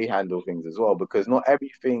way they handle things as well, because not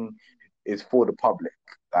everything is for the public.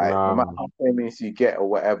 Like, no nah, matter man. how famous you get or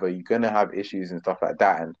whatever, you're gonna have issues and stuff like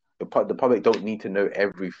that. And the public don't need to know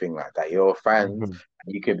everything like that. You're fans, Mhm,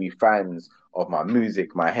 you can be fans of my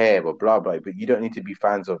music, my hair, blah blah, but you don't need to be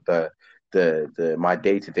fans of the my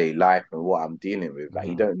day-to-day life and what I'm dealing with. Like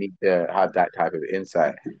you mhm, don't need to have that type of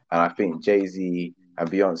insight. And I think Jay-Z and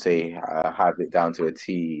Beyonce have it down to a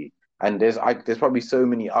T. And there's probably so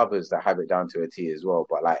many others that have it down to a T as well.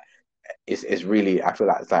 But like it's really I feel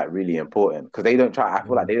like it's like really important because they don't try. I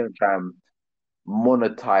feel like mm, they don't try and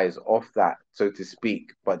monetize off that, so to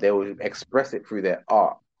speak, but they will express it through their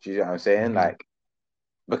art. Do you know what I'm saying? mhm, Like,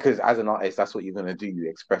 because as an artist, that's what you're gonna do. You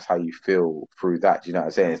express how you feel through that. Do you know what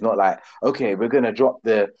I'm saying? It's not like, okay, we're gonna drop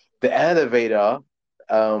the elevator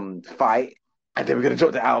fight and then we're gonna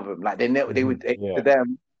drop the album. Like they would to yeah.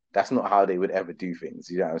 them, that's not how they would ever do things.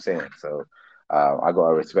 You know what I'm saying? So I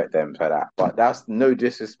gotta respect them for that. But that's no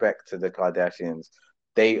disrespect to the Kardashians.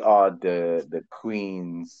 They are the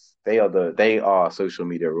queens. They are social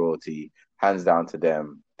media royalty. hands down to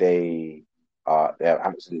them. They have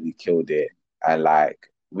absolutely killed it. And like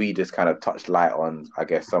we just kind of touched light on, I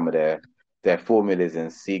guess, some of their formulas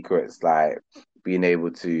and secrets, like being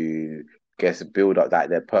able to guess build up like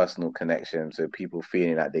their personal connection, so people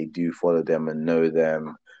feeling like they do follow them and know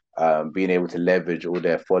them, being able to leverage all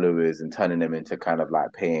their followers and turning them into kind of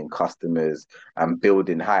like paying customers and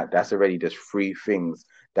building hype. That's already just three things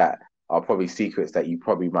that are probably secrets that you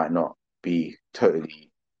probably might not be totally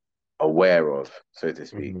aware of, so to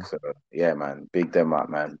speak. Hmm. So yeah, man, big them up,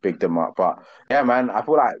 man, big them up. But yeah, man, I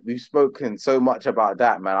feel like we've spoken so much about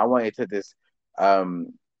that, man. I wanted to just um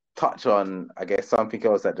touch on, I guess, something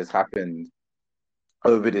else that just happened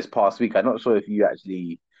over this past week. I'm not sure if you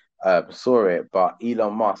actually saw it, but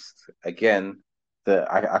Elon Musk again.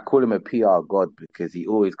 I call him a PR god because he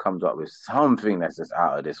always comes up with something that's just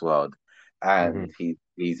out of this world, Hmm. and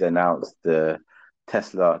he's announced the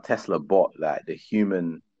Tesla bot, like the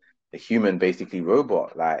human basically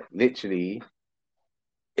robot, like literally.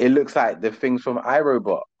 It looks like the things from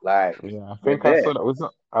iRobot, like Yeah, I they're think I there. saw that.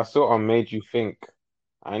 I saw it on Made You Think,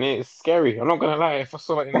 and it's scary. I'm not gonna lie. If I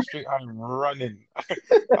saw it in the street, I'm running.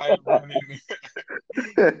 I'm running.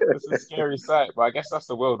 It's a scary sight, but I guess that's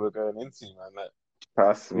the world we're going into, man. Like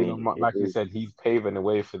Trust Elon me, Musk, it like you is. said, he's paving the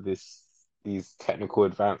way for these technical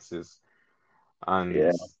advances, and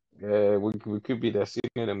Yeah. we could be there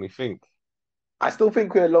sooner than we think. I still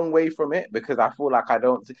think we're a long way from it because I feel like I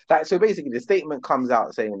don't like. So basically, the statement comes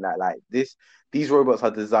out saying that like these robots are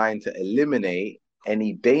designed to eliminate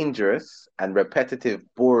any dangerous and repetitive,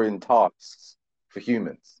 boring tasks for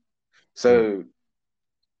humans. Mm. So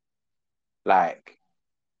like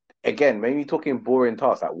again, maybe talking boring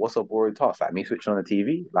tasks. Like what's a boring task? Like me switching on the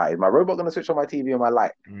TV. Like is my robot gonna switch on my TV or my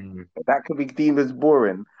light? Mm. That could be deemed as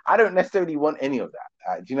boring. I don't necessarily want any of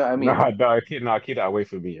that. Do you know what I No, mean? no, keep that away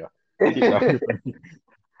from me, yeah. Keep that away from me.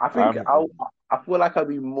 I think Um, I feel like I'd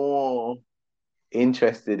be more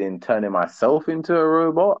interested in turning myself into a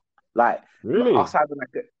robot. Like us really? having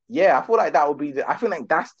like yeah, I feel like that would be I feel like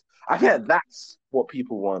that's what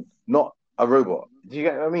people want, not a robot. Do you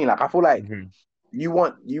get what I mean? Like I feel like Hmm. you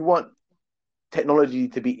want technology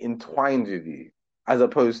to be entwined with you as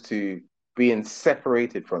opposed to being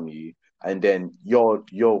separated from you and then you're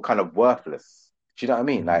kind of worthless. Do you know what I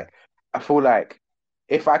mean? Hmm. Like I feel like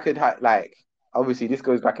if I could have like obviously this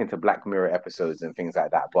goes back into Black Mirror episodes and things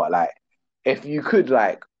like that, but like if you could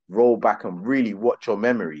like roll back and really watch your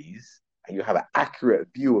memories and you have an accurate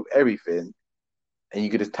view of everything and you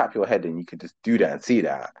could just tap your head and you could just do that and see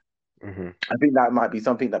that, Hmm. I think that might be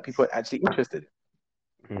something that people are actually interested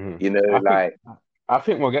in. Hmm. You know, I think like I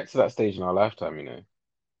think we'll get to that stage in our lifetime, you know.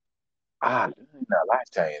 in that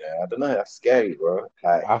lifetime, I don't know, that's scary, bro.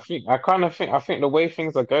 Like, I think the way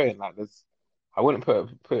things are going, like there's, I wouldn't put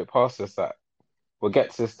it past us that we'll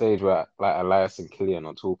get to the stage where like Elias and Killian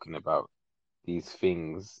are talking about these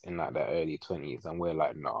things in like their early 20s, and we're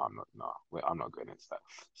like, no, I'm not, no, I'm not going into that.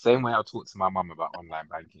 Same way I talk to my mum about online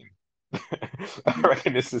banking. I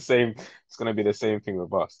reckon it's the same. It's gonna be the same thing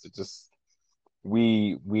with us. To just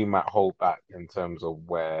we might hold back in terms of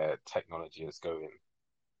where technology is going,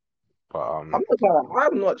 but I'm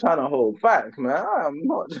not trying to hold back, man. I'm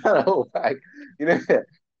not trying to hold back. You know,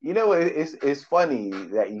 you know what? It's funny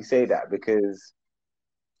that you say that because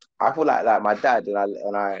I feel like my dad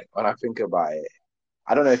when I think about it,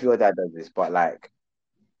 I don't know if your dad does this, but like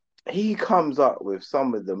he comes up with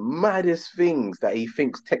some of the maddest things that he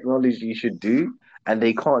thinks technology should do, and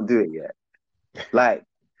they can't do it yet. Like,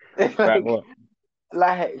 like like, what?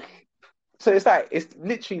 like so it's like it's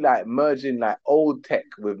literally like merging like old tech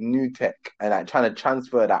with new tech and like trying to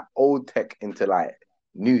transfer that old tech into like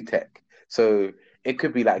new tech. So it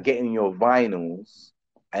could be like getting your vinyls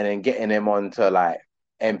and then getting them onto like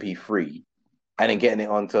MP3 and then getting it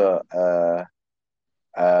onto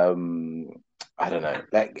um I don't know,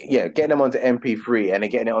 like yeah, getting them onto MP3 and then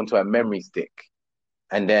getting it onto a memory stick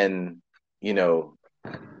and then you know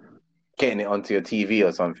getting it onto your TV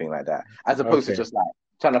or something like that, as opposed to Okay. just like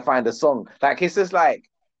trying to find a song. Like it's just like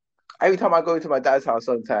every time I go to my dad's house,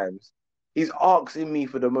 sometimes he's asking me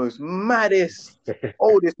for the most maddest,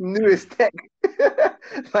 oldest, newest tech.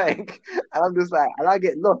 Like, and I'm just like, and I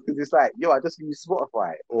get lost because it's like, yo, I just use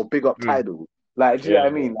Spotify or big up Mm. Tidal. Like, do you know Yeah, what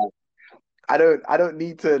I yeah. mean? Like, I don't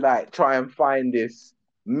need to like try and find this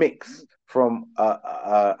mix from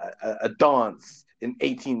a dance in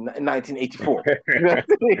 1984. You know what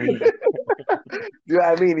I mean? You know what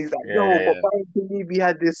I mean? He's like, Yeah, yo, yeah, but yeah. Brian TV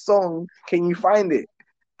had this song. Can you find it?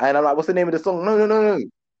 And I'm like, what's the name of the song? No, no, no, no.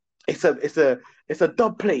 It's a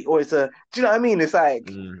dub plate or it's a do you know what I mean? It's like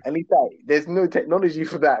Mm. and he's like, there's no technology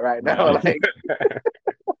for that right No. now. Like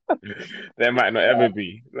There might not ever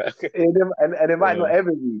be. And it might Yeah. not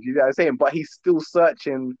ever be. Do you know what I'm saying? But he's still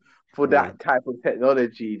searching for Mm. that type of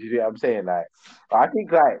technology. Do you know what I'm saying? Like, I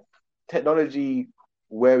think like technology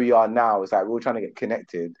where we are now is like we're all trying to get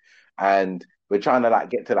connected, and we're trying to like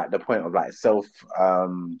get to like the point of like self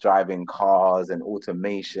driving cars and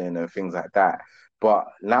automation and things like that. But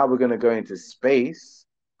now we're gonna go into space,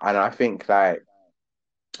 and I think like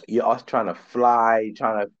you're us trying to fly,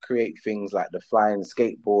 trying to create things like the flying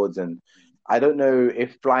skateboards. And I don't know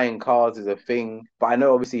if flying cars is a thing, but I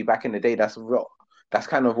know obviously back in the day that's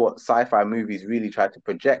kind of what sci-fi movies really tried to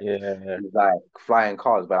project, Yeah. is like flying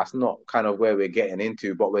cars, but that's not kind of where we're getting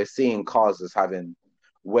into. But we're seeing cars as having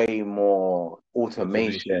way more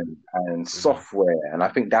Automation. automation and Hmm. software. And I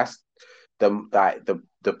think that's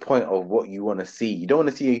the point of what you want to see. You don't want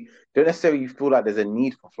to see, don't necessarily feel like there's a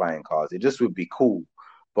need for flying cars. It just would be cool.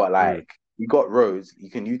 But Mm. like you got roads, you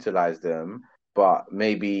can utilize them, but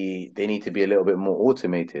maybe they need to be a little bit more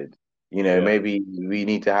automated. You know, Yeah. maybe we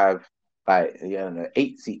need to have like, you know,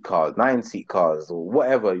 8 seat cars, 9 seat cars, or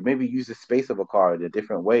whatever. Maybe use the space of a car in a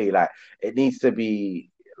different way. Like it needs to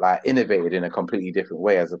be like innovated in a completely different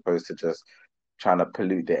way as opposed to just trying to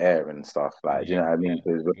pollute the air and stuff. Like, do you Yeah. know what I Yeah. mean?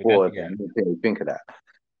 Because You before, I definitely get. didn't really think of that.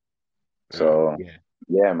 Yeah. So Yeah.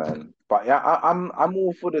 yeah, man. But yeah, I'm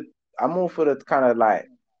all for the kind of like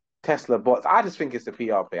Tesla bots. I just think it's a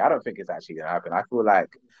PR play. I don't think it's actually gonna happen. I feel like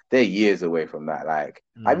they're years away from that. Like,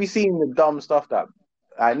 have Mm. you seen the dumb stuff that?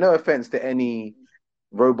 No offense to any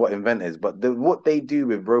robot inventors, but what they do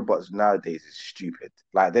with robots nowadays is stupid.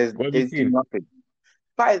 Like, What have you they do seen? nothing.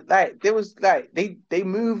 Like there was like they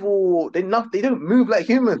move all they don't move like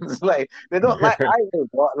humans. Like they're not like idols,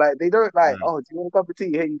 but like they don't like, Mm. oh, do you want a cup of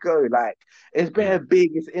tea? Here you go. Like it's Mm. bare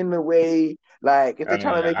big, it's in the way. Like if they're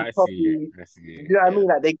trying to make a I see it. coffee, I see do it. you know what I Yeah. mean?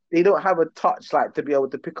 Like they don't have a touch like to be able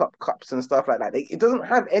to pick up cups and stuff like that. It doesn't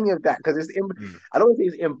have any of that because Mm. I don't want to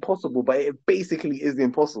say it's impossible, but it basically is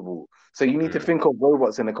impossible. So you need to Mm. think of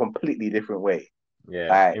robots in a completely different way. Yeah.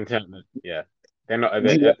 Like Internet. Yeah. They're not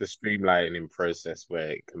yeah, at the streamlining process where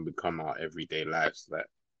it can become our everyday lives. Like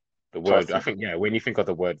the word, trust I me. think, yeah, when you think of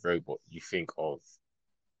the word robot, you think of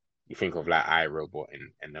like iRobot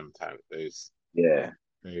and them type Yeah.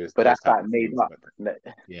 those But those that's type like of made things. up. But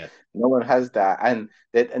yeah. No one has that, and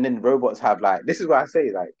then robots have like this is what I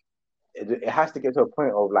say like it has to get to a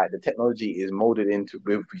point of like the technology is molded into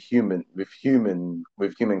with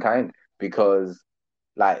humankind because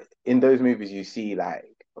like in those movies you see like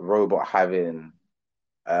a robot having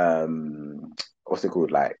um what's it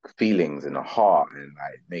called like feelings and a heart and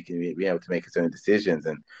like making it being able to make its own decisions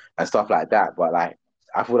and stuff like that. But like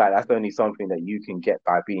I feel like that's only something that you can get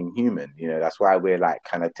by being human. You know, that's why we're like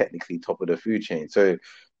kind of technically top of the food chain. So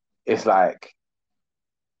it's like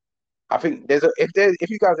I think if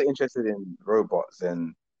you guys are interested in robots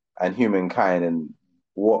and humankind and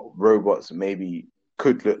what robots maybe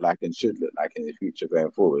could look like and should look like in the future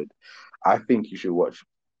going forward, I think you should watch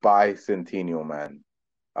Bicentennial Man.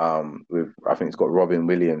 With I think it's got Robin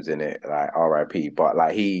Williams in it, like R.I.P. But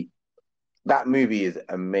like that movie is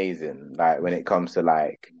amazing. Like when it comes to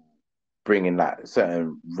like bringing like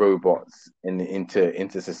certain robots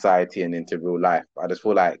into society and into real life, I just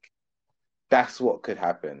feel like that's what could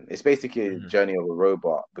happen. It's basically a Mhm. journey of a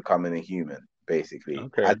robot becoming a human, basically, as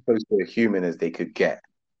Okay. close to a human as they could get,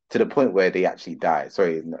 to the point where they actually die.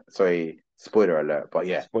 Sorry, sorry, spoiler alert. But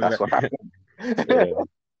yeah, Spoiler. that's what happened. Yeah.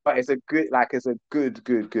 But it's a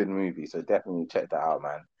good movie. So definitely check that out,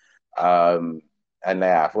 man. Um, and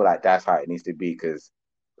yeah, I feel like that's how it needs to be because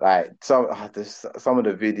like some of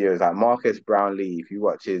the videos, like Marcus Brownlee, if you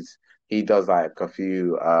watch he does like a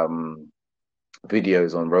few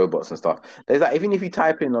videos on robots and stuff. There's like even if you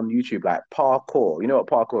type in on YouTube like parkour, you know what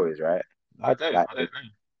parkour is, right? I don't. Like I don't know.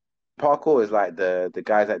 parkour is like the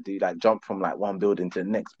guys that do like jump from like one building to the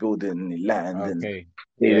next building and they land and Okay.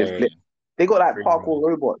 they Yeah. just Yeah. flip. Yeah. They got like Free parkour running.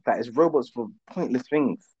 robots that is robots for pointless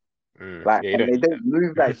things. Like, Yeah. You and don't they need don't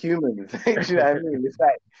move like humans. Do you know what I mean? It's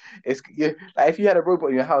like like if you had a robot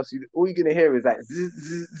in your house, all you're gonna hear is like zzz,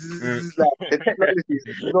 zzz, that. zzz, like the technology is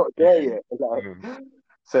not there yet. Mm. Like,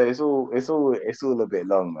 so it's all a bit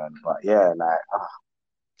long, man. But yeah, like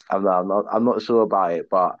I'm not sure about it,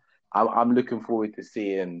 but I'm looking forward to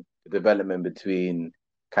seeing the development between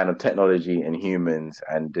kind of technology and humans,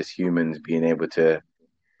 and just humans being able to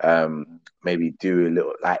maybe do a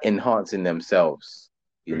little like enhancing themselves,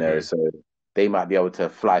 you know, Hmm. so they might be able to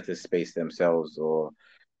fly to space themselves, or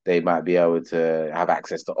they might be able to have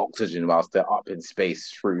access to oxygen whilst they're up in space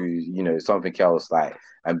through, you know, something else like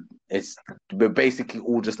and we're basically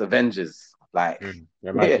all just Avengers. Like,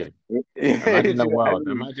 yeah, Imagine. do Imagine the you know what I world.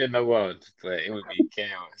 mean? Imagine the world. But it would be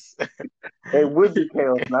chaos. It would be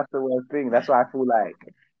chaos, and that's the worst thing. That's why I feel like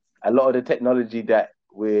a lot of the technology that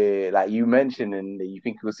we're like you mentioned and that you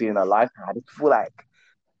think we'll see in our lifetime, I just feel like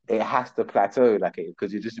it has to plateau, like it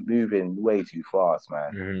because you're just moving way too fast,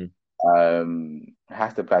 man. hmm It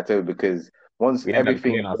has to plateau because once We end up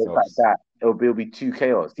everything killing goes like ourselves. that, it'll be too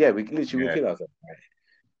chaos. Yeah, we literally will Yeah. kill ourselves.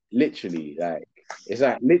 Literally, like it's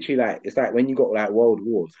like literally like it's like when you got like world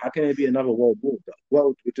wars. How can there be another world war? The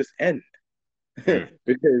world would just end Mm.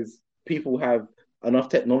 because people have enough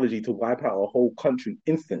technology to wipe out a whole country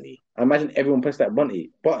instantly. Imagine everyone press that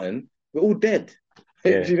button, we're all dead.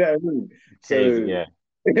 Do Yeah. you know what I mean? Crazy. So Yeah.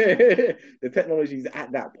 the technology is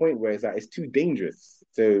at that point where it's like it's too dangerous.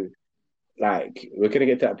 So like we're gonna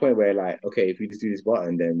get to that point where like, okay, if we just do this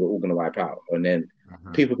button, then we're all gonna wipe out. And then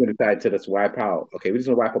hmm people are gonna decide to just wipe out. Okay, we're just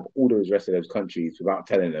gonna wipe up all those rest of those countries without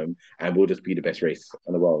telling them, and we'll just be the best race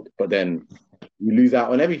in the world. But then you lose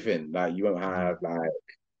out on everything. Like you won't have like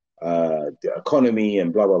the economy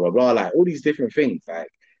and blah blah blah blah, like all these different things. Like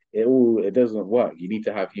it doesn't work. You need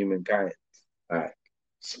to have humankind like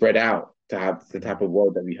spread out to have the type hmm of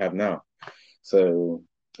world that we have now. So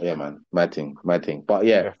yeah, man, mad thing, mad thing. But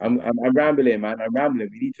yeah, Definitely. I'm rambling, Definitely. man. I'm rambling.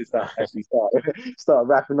 We need to start start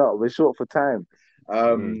wrapping up. We're short for time.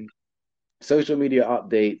 Mm. Social media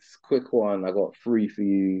updates. Quick one. I got three for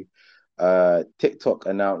you. TikTok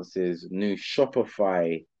announces new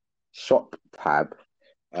Shopify shop tab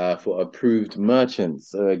for approved merchants.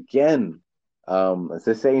 So again, it's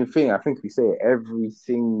the same thing. I think we say it every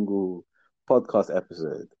single podcast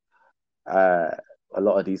episode. Uh, a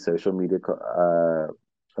lot of these social media,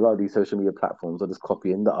 a lot of these social media platforms are just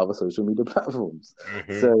copying the other social media platforms.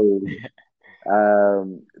 hmm So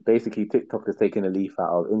basically, TikTok has taken a leaf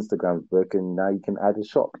out of Instagram's book, and now you can add a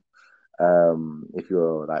shop if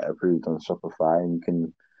you're like approved on Shopify, and you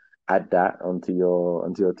can add that onto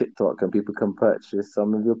your TikTok, and people can purchase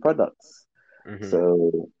some of your products. hmm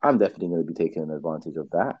So I'm definitely going to be taking advantage of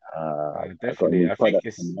that. I got a Definitely. new I think product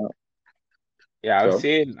it's coming out. yeah, So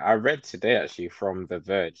I read today actually from The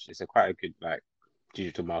Verge. It's a quite a good like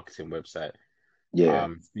digital marketing website. yeah,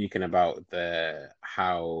 Speaking about the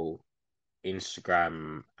how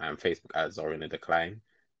Instagram and Facebook ads are in a decline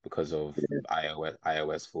because of yeah,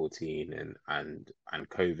 iOS 14 and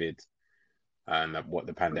COVID and what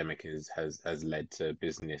the pandemic has led to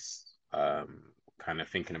business kind of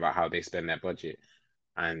thinking about how they spend their budget.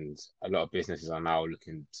 And a lot of businesses are now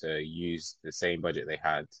looking to use the same budget they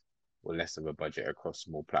had or less of a budget across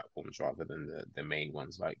more platforms rather than the main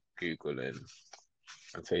ones like Google and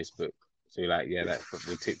Facebook. So like yeah, that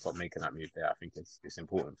with TikTok making that move there, I think it's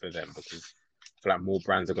important for them because I feel like more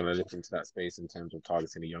brands are going to look into that space in terms of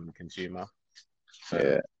targeting a younger consumer. So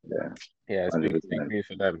yeah, yeah, yeah, it's big 100%. move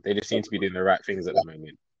for them. They just seem to be doing the right things at the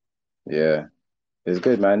moment. Yeah. It's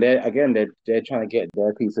good, man. They're trying to get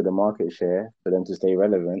their piece of the market share for them to stay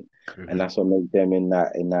relevant, and hmm that's what makes them in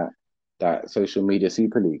that social media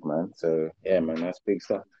super league, man. So yeah, hmm man, that's big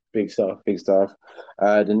stuff, big stuff, big stuff.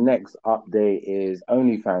 The next update is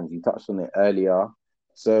OnlyFans. You touched on it earlier,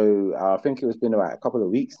 so I think it's been about a couple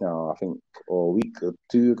of weeks now. I think or a week or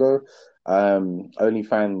two ago.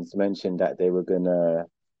 OnlyFans mentioned that they were gonna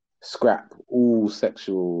scrap all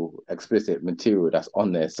sexual explicit material that's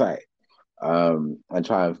on their site and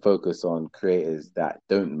try and focus on creators that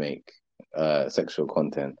don't make sexual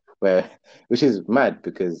content, where which is mad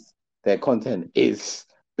because their content is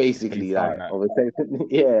basically Based on like that. of a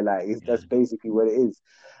yeah, like that's Mm. basically what it is.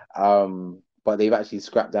 But they've actually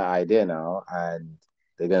scrapped that idea now, and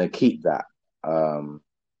they're gonna keep that. Um,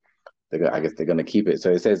 I guess they're gonna keep it.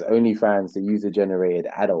 So it says OnlyFans, the user-generated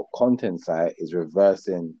adult content site, is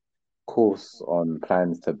reversing course on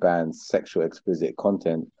plans to ban sexual explicit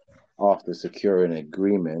content after securing an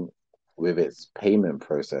agreement with its payment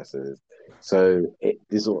processors. So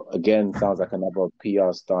this again sounds like another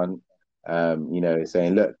PR stunt.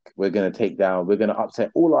 Saying, look, we're gonna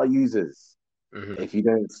upset all our users hmm if you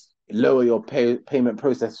don't lower your payment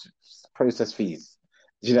process fees.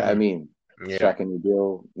 Do you know what I hmm mean? Yeah. Strike a new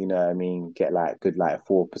deal, you know what I mean? Get like good like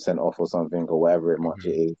 4% off or something or whatever it much it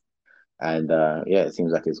hmm is. And yeah, it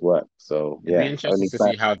seems like it's worked. So It'd be yeah, interesting only to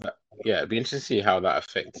see how that yeah, it'd be interesting to see how that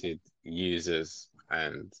affected users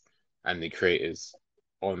and the creators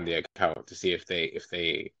on the account to see if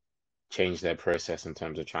they change their process in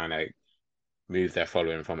terms of trying to move their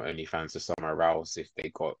following from OnlyFans to somewhere else, if they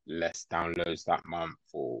got less downloads that month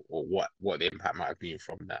or what the impact might have been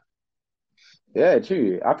from that. yeah,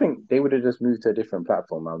 true. I think they would have just moved to a different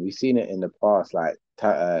platform, man. We've seen it in the past, like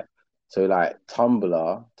so like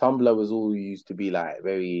Tumblr. Tumblr was all used to be like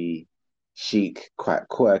very chic, quite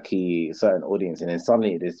quirky, certain audience, and then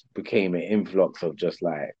suddenly this became an influx of just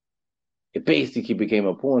like it basically became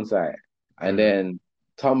a porn site. And Mm. then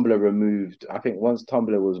Tumblr removed, I think once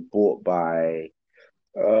Tumblr was bought by,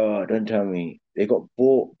 oh, don't tell me, they got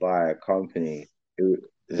bought by a company. It's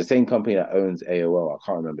the same company that owns AOL. I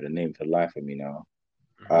can't remember the name for the life of me now.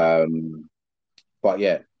 Hmm. Um, but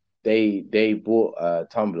yeah, they bought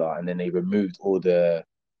Tumblr and then they removed all the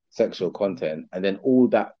sexual content, and then all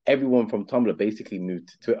that everyone from Tumblr basically moved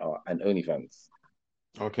to Twitter and OnlyFans.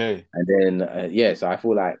 Okay. And then yeah, so I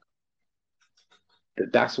feel like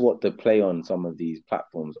that's what the play on some of these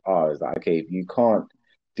platforms are. Is like, okay, if you can't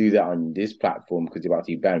do that on this platform because you're about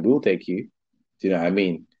to be banned, we'll take you. Do you know what I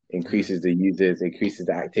mean? Mm. Increases the users, increases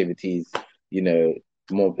the activities, you know,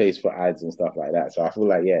 more place for ads and stuff like that. So I feel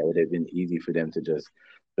like yeah, it would have been easy for them to just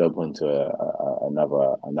jump onto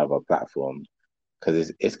another platform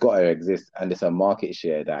because it's got to exist and it's a market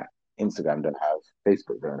share that Instagram don't have,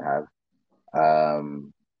 Facebook don't have.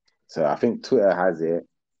 Um, so I think Twitter has it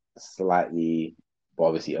slightly, but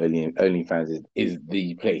obviously OnlyFans is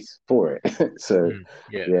the place for it. So Mm.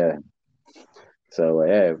 Yeah. yeah, so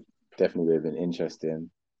yeah, definitely would have been interesting.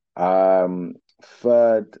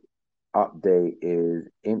 Third update is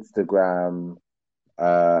Instagram.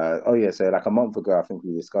 Oh yeah, so like a month ago, I think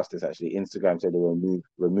we discussed this actually. Instagram said they were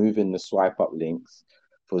removing the swipe up links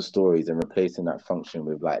for stories and replacing that function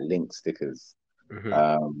with like link stickers. Hmm.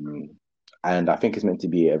 Um, and I think it's meant to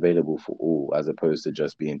be available for all as opposed to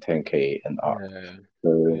just being 10K and up. Yeah.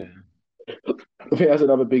 So Yeah. I think that's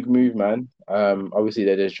another big move, man. Obviously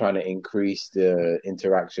they're just trying to increase the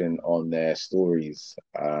interaction on their stories,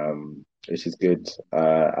 which is good.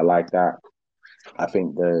 I like that. I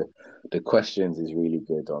think the questions is really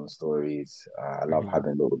good on stories. I love Hmm.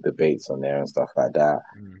 having little debates on there and stuff like that.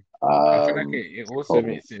 Mm. I feel like Um, it also oh,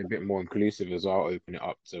 makes it a bit more inclusive as well, open it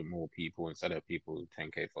up to more people instead of people with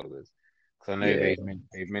 10K followers. Because I know yeah,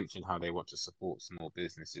 they've mentioned how they want to support small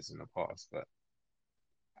businesses in the past, but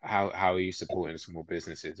how are you supporting small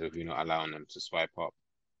businesses if you're not allowing them to swipe up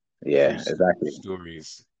through yeah, exactly,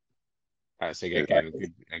 stories? That's again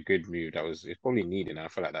exactly. a good move that was it's probably needed. And I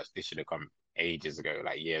feel like this should have come ages ago,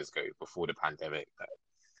 like years ago, before the pandemic.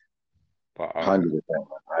 But 100%.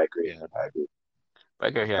 I agree. yeah. I agree. But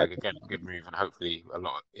again, yeah, I again, good move, and hopefully a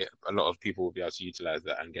lot of people will be able to utilize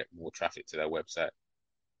that and get more traffic to their website.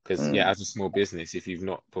 Because agree. yeah, as a small business, if you've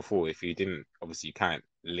not before, if you didn't, obviously you can't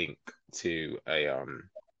link to a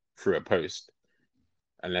through a post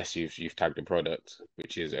unless you've tagged a product,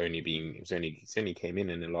 which is only being it's only came in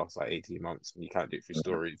the last like 18 months, and you can't do it through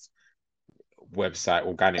stories.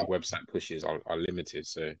 Organic website pushes are limited,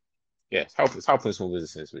 so yeah, it's helping small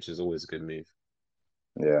businesses, which is always a good move.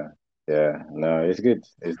 Yeah, yeah. No, it's good.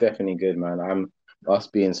 It's definitely good, man. I'm us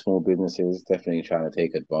being small businesses, definitely trying to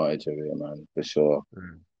take advantage of it, man, for sure.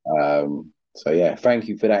 Mm. So yeah, thank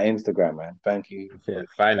you for that Instagram, man. Thank you Yeah, for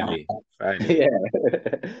finally. yeah,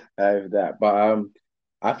 I have that. But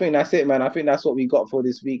I think that's it, man. I think that's what we got for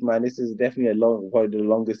this week, man. This is definitely probably the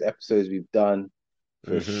longest episodes we've done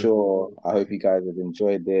for Hmm. sure. I hope you guys have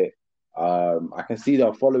enjoyed it. I can see that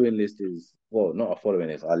our following list is well, not a following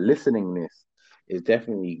list, our listening list is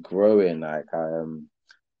definitely growing. Like I've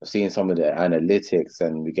seen some of the analytics,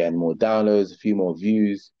 and we're getting more downloads, a few more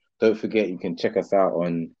views. Don't forget, you can check us out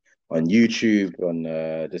on YouTube.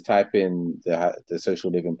 On just type in the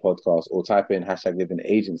Social Living Podcast or type in hashtag Living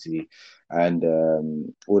Agency, and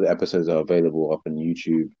all the episodes are available up on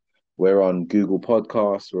YouTube. We're on Google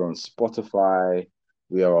Podcasts. We're on Spotify.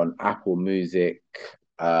 We are on Apple Music.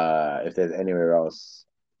 If there's anywhere else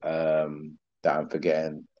that I'm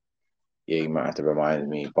forgetting, yeah, you might have to remind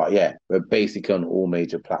me. But yeah, we're basically on all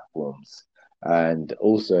major platforms. And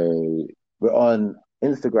also, we're on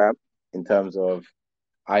Instagram in terms of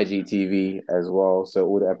IGTV as well. So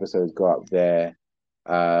all the episodes go up there.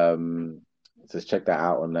 Um, just check that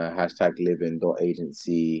out on the hashtag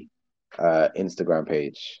living.agency Instagram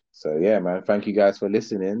page. So yeah, man, thank you guys for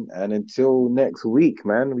listening. And until next week,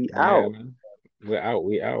 man, we Yeah, out. man. We're out.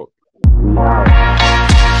 We out. We out.